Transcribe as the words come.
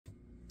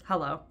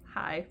Hello,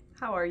 hi,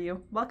 how are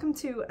you? Welcome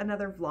to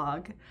another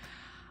vlog.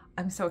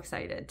 I'm so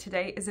excited.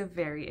 Today is a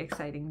very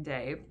exciting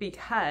day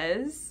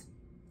because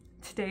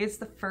today is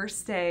the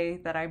first day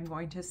that I'm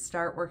going to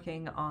start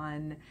working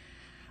on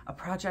a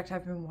project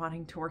I've been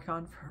wanting to work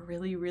on for a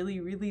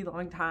really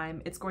long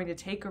time. It's going to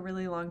take a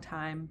really long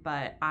time,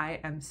 but I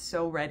am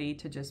so ready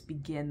to just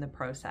begin the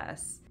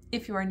process.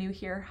 If you are new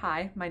here,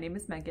 hi, my name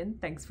is Megan.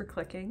 Thanks for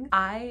clicking.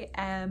 I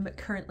am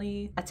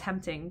currently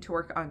attempting to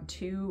work on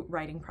two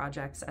writing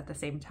projects at the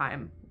same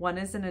time. One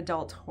is an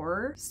adult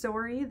horror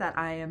story that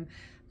I am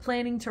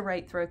planning to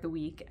write throughout the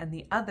week, and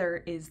the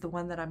other is the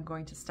one that I'm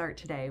going to start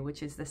today,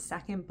 which is the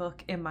second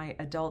book in my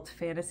adult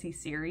fantasy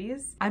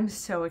series. I'm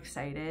so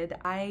excited.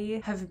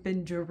 I have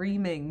been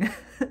dreaming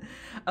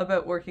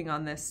about working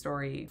on this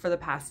story for the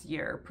past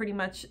year. Pretty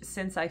much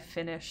since I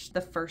finished the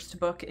first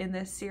book in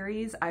this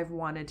series, I've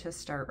wanted to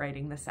start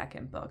writing the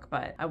second book,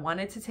 but I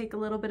wanted to take a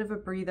little bit of a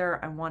breather.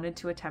 I wanted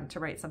to attempt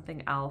to write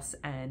something else,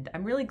 and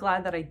I'm really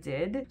glad that I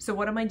did. So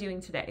what am I doing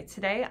today?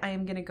 Today I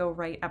am gonna go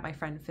write at my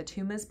friend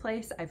Fatuma's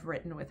place. I've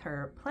written with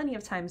her plenty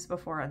of times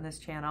before on this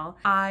channel.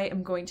 I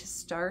am going to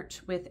start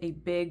with a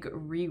big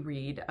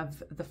reread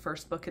of the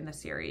first book in the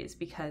series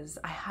because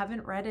I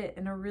haven't read it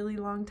in a really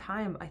long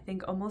time. I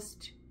think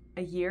almost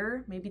a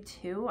year, maybe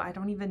two, I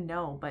don't even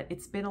know, but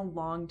it's been a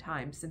long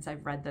time since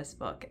I've read this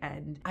book,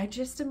 and I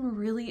just am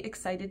really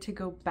excited to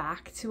go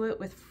back to it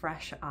with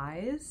fresh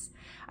eyes.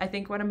 I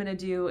think what I'm gonna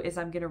do is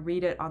I'm gonna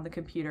read it on the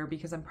computer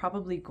because I'm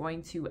probably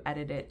going to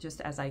edit it just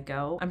as I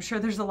go. I'm sure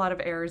there's a lot of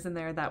errors in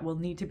there that will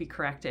need to be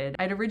corrected.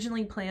 I'd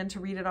originally planned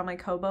to read it on my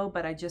Kobo,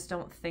 but I just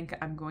don't think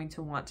I'm going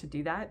to want to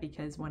do that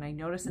because when I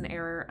notice an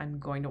error, I'm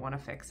going to want to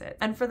fix it.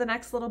 And for the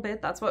next little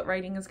bit, that's what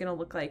writing is gonna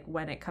look like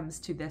when it comes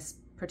to this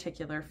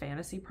particular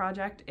fantasy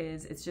project.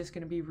 Is it's just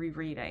going to be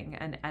rereading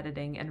and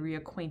editing and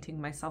reacquainting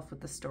myself with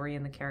the story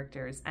and the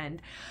characters,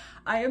 and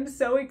I am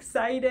so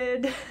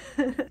excited.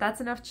 That's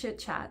enough chit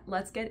chat.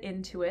 Let's get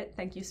into it.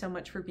 Thank you so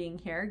much for being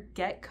here.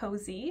 Get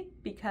cozy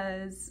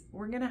because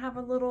we're gonna have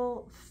a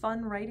little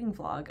fun writing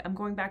vlog. I'm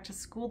going back to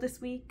school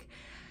this week.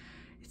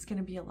 It's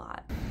gonna be a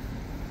lot.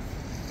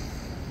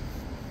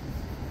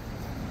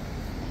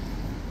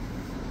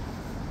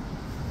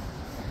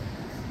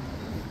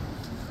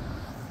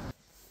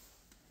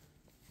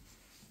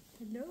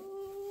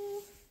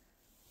 Hello.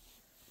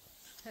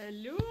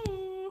 Hello.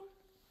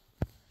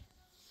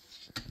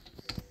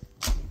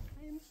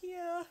 I am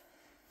here.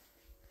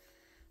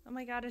 Oh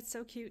my god, it's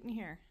so cute in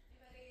here.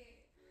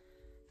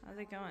 How's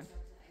it going?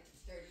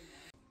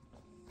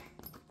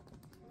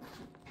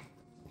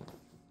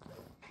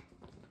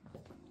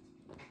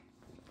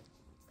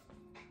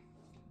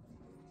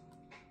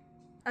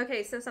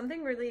 Okay, so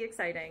something really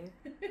exciting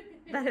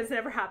that has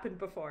never happened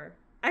before.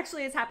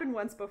 Actually, it's happened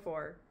once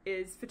before,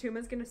 is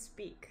Fatuma's gonna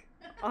speak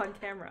on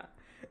camera.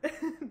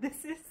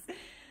 This is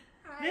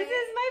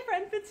my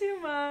friend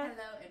Fatuma.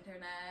 Hello,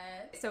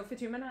 internet. So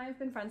Fatuma and I have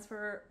been friends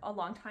for a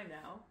long time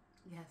now.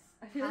 Yes.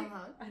 I feel How like,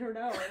 long? I don't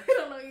know. I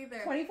don't know either.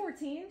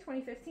 2014,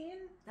 2015?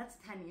 That's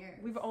 10 years.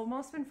 We've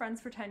almost been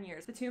friends for 10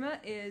 years. Fatuma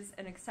is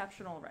an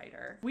exceptional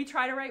writer. We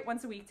try to write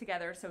once a week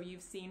together, so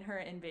you've seen her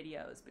in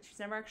videos, but she's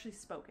never actually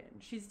spoken.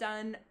 She's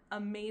done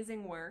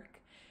amazing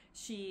work.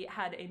 She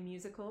had a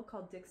musical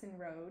called Dixon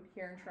Road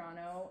here in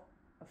Toronto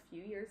a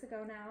few years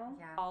ago now.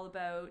 Yeah. All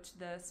about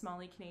the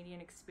Somali Canadian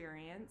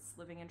experience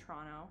living in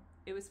Toronto.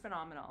 It was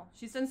phenomenal.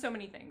 She's done so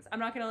many things. I'm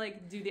not gonna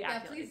like do the accolades. Yeah,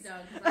 please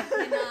don't. 'Cause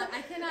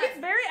I cannot. It's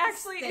very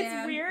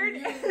it's weird.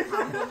 You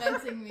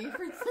complimenting me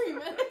for 3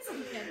 minutes.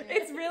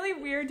 It's really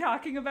weird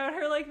talking about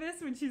her like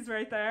this when she's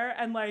right there,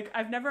 and like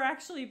I've never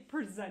actually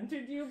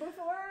presented you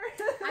before.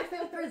 I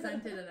feel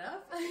presented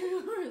enough. I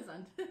feel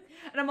presented.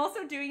 And I'm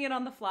also doing it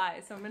on the fly,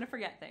 so I'm gonna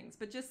forget things.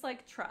 But just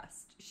like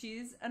trust,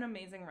 she's an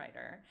amazing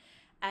writer.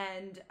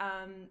 And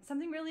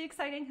something really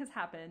exciting has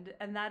happened,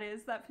 and that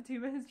is that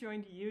Fatuma has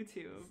joined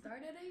YouTube.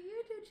 Started a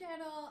YouTube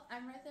channel.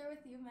 I'm right there with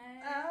you,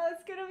 Meg.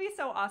 It's gonna be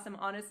so awesome.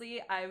 Honestly,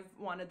 I've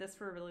wanted this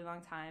for a really long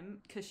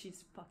time because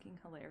she's fucking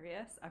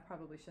hilarious. I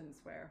probably shouldn't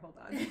swear. Hold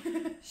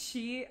on.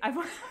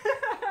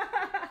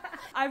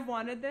 I've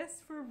wanted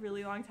this for a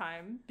really long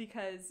time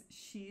because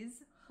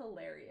she's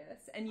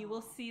hilarious, and you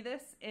will see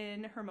this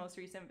in her most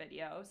recent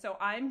video. So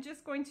I'm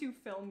just going to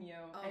film you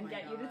and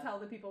get you to tell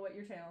the people what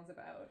your channel's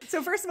about.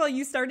 So first of all,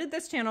 you started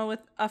this channel with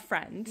a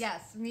friend.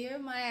 Yes, me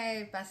and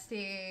my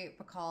bestie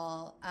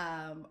Baakal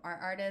are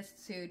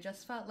artists who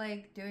just felt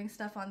like doing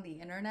stuff on the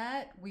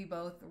internet. We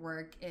both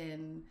work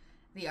in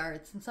the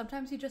arts, and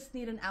sometimes you just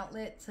need an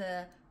outlet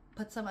to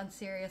put some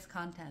unserious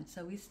content.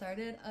 So we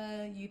started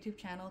a YouTube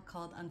channel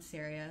called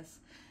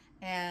Unserious,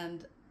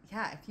 and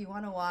yeah, if you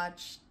want to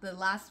watch, the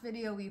last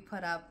video we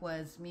put up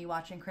was me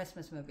watching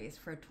Christmas movies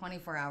for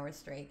 24 hours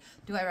straight.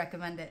 Do I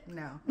recommend it?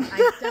 No,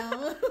 I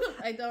don't.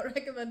 I don't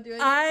recommend doing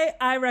it.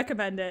 I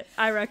recommend it.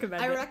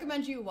 I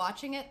recommend you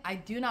watching it. I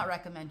do not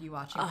recommend you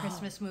watching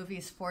Christmas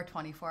movies for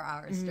 24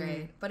 hours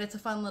straight. But it's a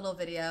fun little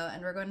video,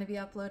 and we're going to be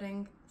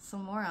uploading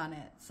some more on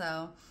it.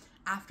 So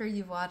after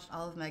you've watched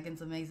all of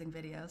Megan's amazing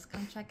videos,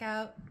 come check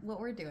out what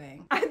we're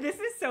doing. This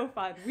is so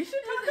fun. We should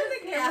talk on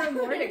the camera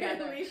more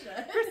together. We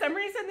should. For some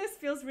reason, this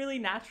feels really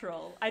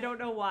natural. I don't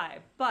know why,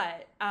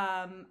 but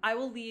I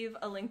will leave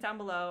a link down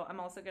below. I'm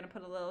also going to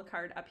put a little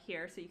card up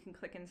here so you can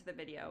click into the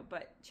video,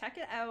 but check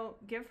it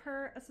out. Give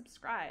her a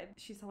subscribe.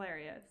 She's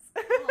hilarious.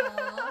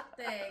 Aw,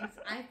 thanks.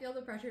 I feel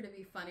the pressure to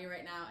be funny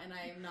right now, and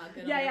I am not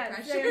good on the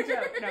pressure.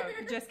 Joke. No,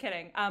 just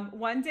kidding.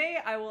 One day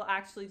I will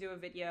actually do a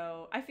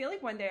video. I feel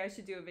like one day I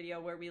should do a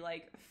video where we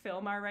like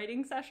film our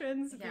writing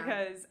sessions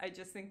because I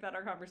just think that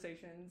our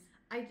conversations.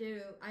 I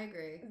do. I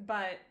agree.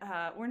 But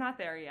we're not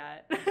there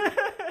yet.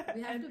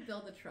 We have to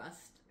build a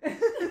trust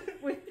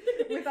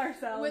with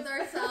ourselves. With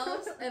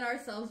ourselves and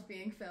ourselves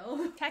being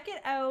filmed. Check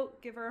it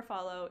out. Give her a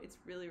follow. It's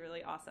really,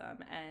 really awesome.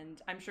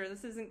 And I'm sure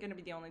this isn't going to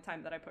be the only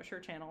time that I push her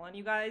channel on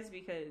you guys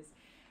because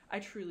I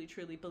truly,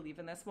 truly believe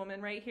in this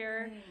woman right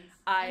here.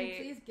 Thanks.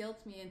 And please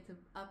guilt me into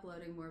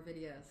uploading more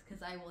videos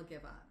because I will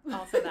give up.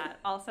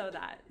 Also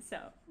that. So,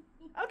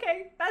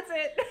 okay, that's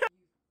it.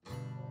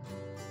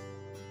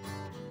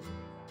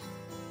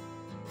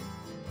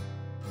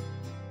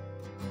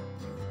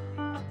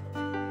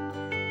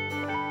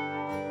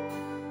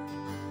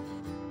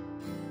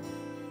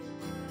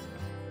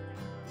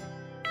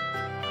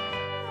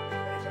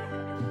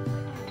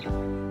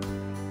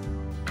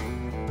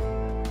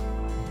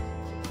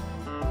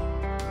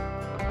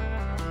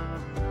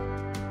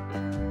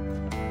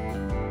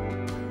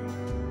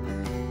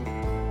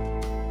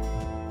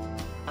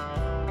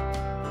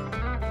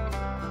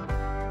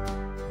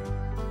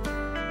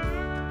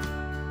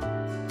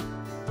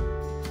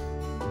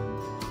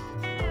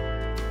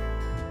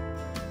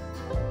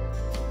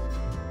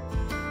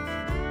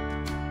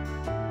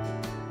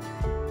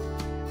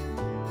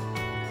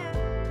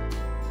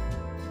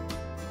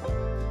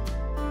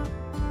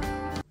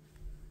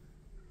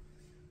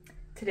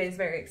 Today's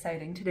very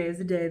exciting. Today is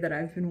a day that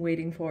I've been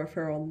waiting for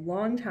a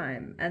long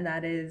time, and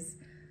that is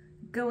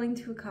going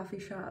to a coffee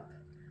shop,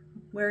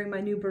 wearing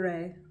my new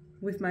beret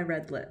with my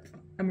red lip.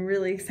 I'm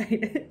really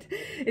excited.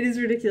 It is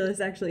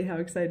ridiculous actually how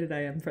excited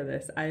I am for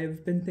this. I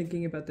have been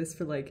thinking about this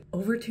for like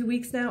over 2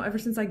 weeks now. Ever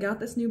since I got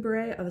this new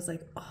beret, I was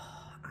like,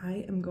 oh,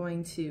 I am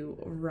going to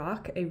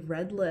rock a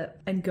red lip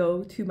and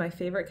go to my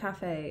favorite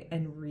cafe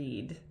and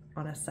read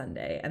on a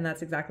Sunday. And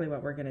that's exactly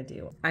what we're gonna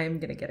do. I am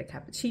gonna get a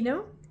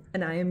cappuccino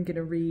and I am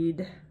gonna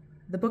read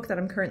the book that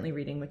I'm currently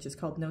reading, which is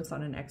called Notes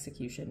on an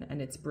Execution, and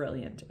it's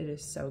brilliant. It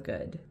is so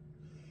good.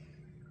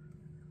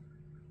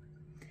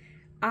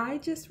 I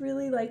just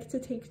really like to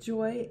take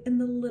joy in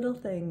the little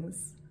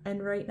things.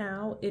 And right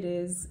now it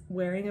is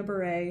wearing a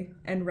beret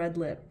and red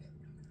lip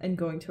and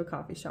going to a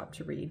coffee shop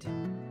to read.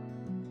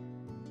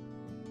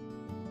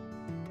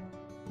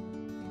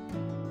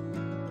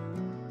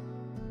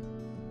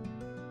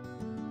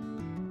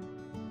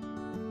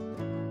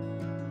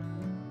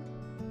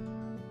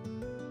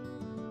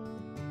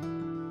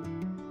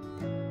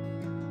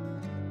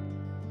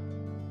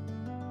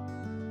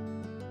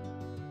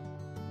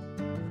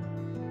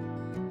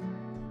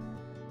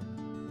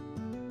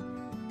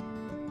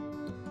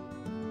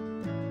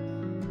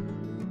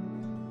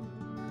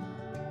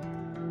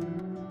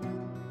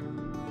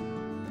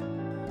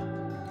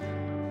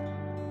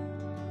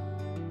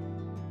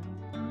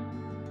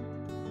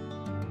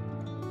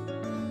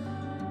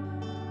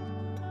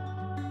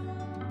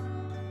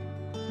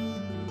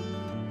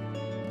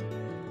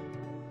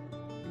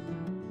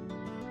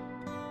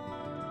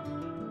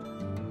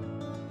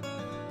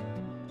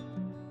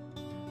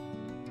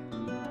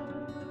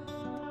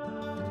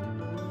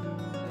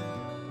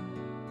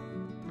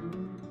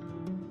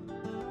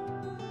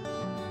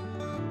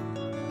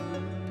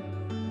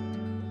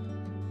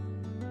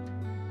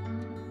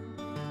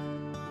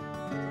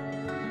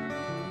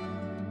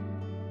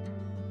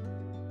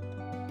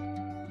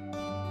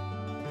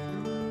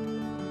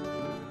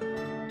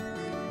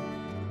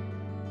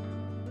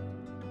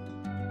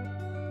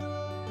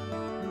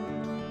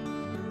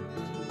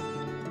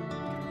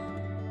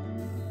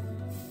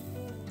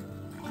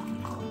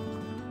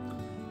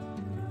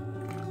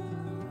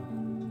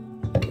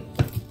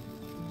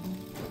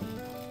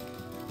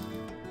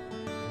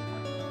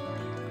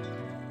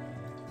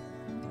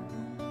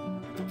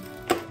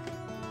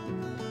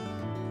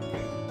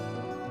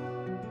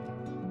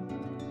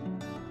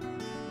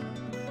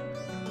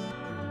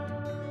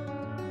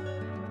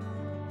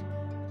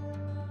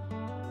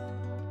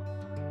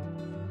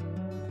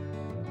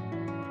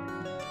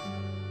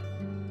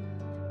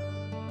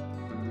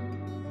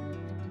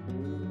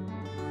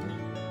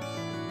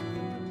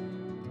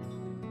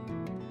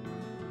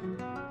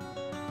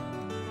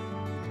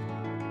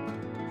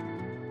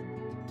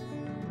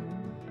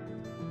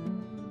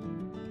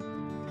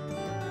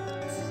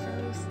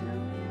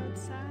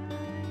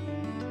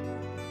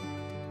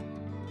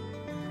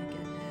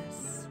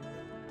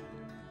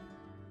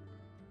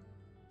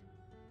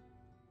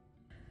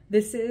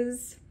 This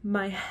is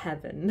my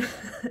heaven.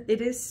 It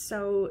is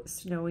so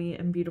snowy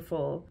and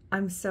beautiful.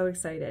 I'm so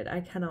excited. I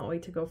cannot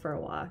wait to go for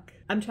a walk.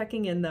 I'm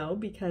checking in though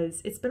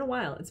because it's been a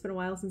while. It's been a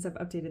while since I've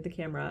updated the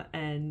camera,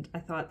 and I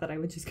thought that I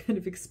would just kind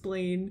of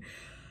explain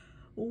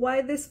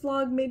why this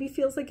vlog maybe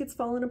feels like it's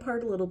fallen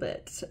apart a little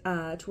bit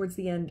towards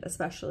the end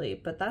especially,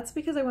 but that's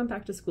because I went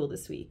back to school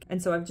this week.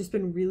 And so I've just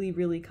been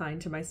really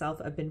kind to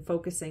myself. I've been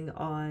focusing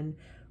on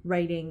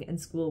writing and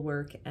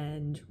schoolwork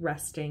and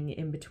resting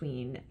in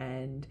between,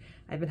 and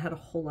I haven't had a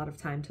whole lot of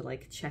time to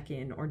like check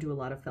in or do a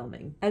lot of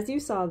filming. As you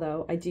saw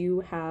though, I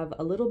do have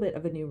a little bit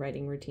of a new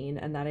writing routine,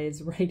 and that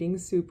is writing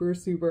super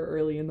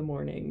early in the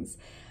mornings.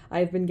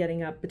 I've been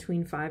getting up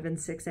between 5 and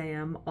 6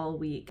 a.m. all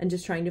week and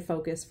just trying to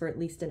focus for at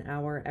least an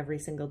hour every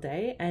single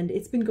day, and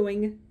it's been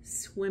going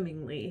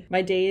swimmingly.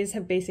 My days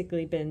have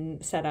basically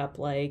been set up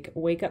like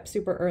wake up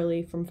super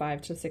early from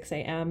 5 to 6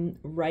 a.m.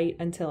 write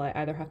until I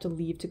either have to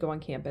leave to go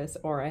on campus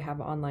or I have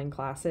online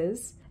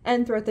classes.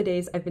 And throughout the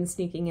days, I've been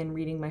sneaking in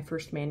reading my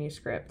first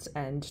manuscript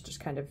and just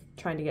kind of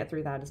trying to get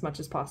through that as much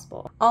as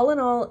possible. All in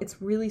all,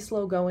 it's really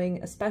slow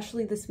going,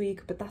 especially this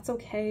week, but that's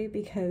okay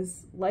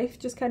because life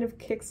just kind of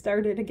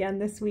kick-started again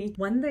this week.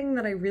 One thing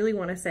that I really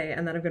want to say,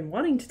 and that I've been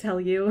wanting to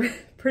tell you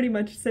pretty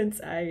much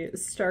since I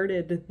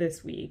started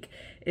this week,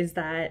 is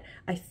that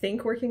I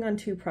think working on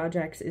 2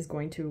 projects is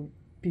going to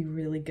be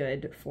really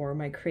good for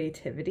my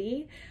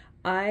creativity.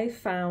 I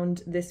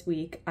found this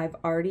week I've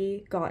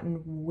already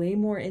gotten way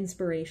more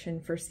inspiration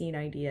for scene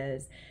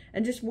ideas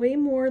and just way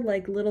more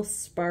like little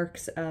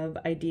sparks of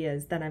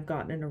ideas than I've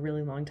gotten in a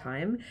really long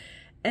time.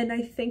 And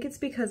I think it's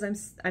because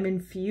I'm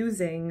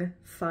infusing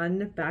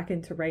fun back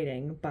into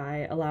writing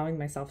by allowing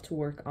myself to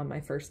work on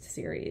my first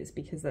series,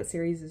 because that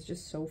series is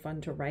just so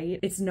fun to write.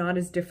 It's not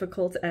as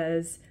difficult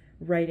as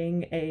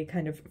writing a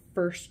kind of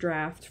first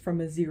draft from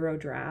a 0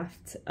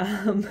 draft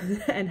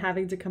and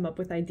having to come up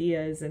with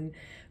ideas and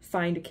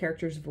find a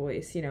character's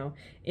voice. You know,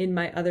 in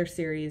my other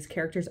series,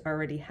 characters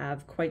already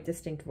have quite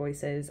distinct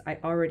voices. I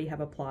already have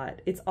a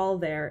plot. It's all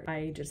there.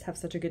 I just have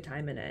such a good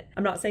time in it.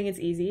 I'm not saying it's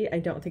easy. I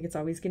don't think it's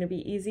always going to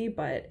be easy,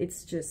 but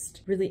it's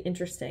just really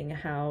interesting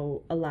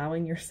how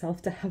allowing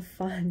yourself to have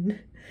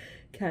fun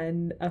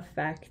can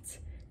affect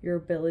your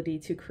ability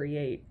to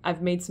create.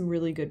 I've made some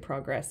really good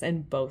progress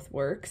in both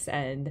works,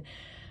 and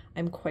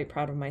I'm quite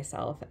proud of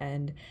myself,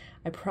 and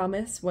I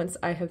promise once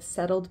I have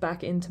settled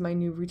back into my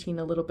new routine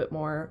a little bit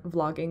more,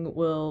 vlogging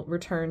will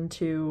return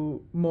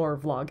to more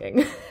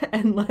vlogging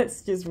and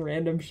less just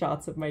random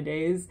shots of my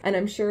days. And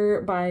I'm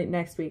sure by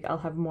next week I'll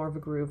have more of a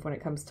groove when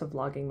it comes to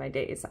vlogging my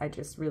days. I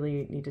just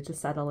really needed to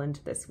settle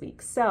into this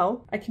week.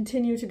 So I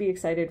continue to be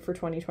excited for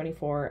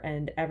 2024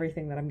 and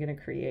everything that I'm gonna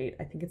create.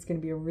 I think it's gonna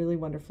be a really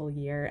wonderful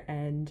year,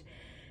 and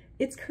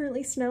it's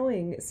currently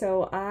snowing,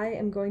 so I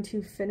am going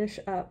to finish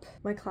up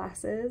my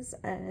classes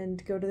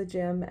and go to the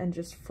gym and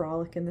just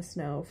frolic in the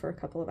snow for a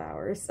couple of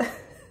hours.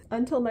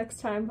 Until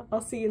next time,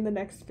 I'll see you in the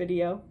next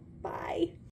video. Bye!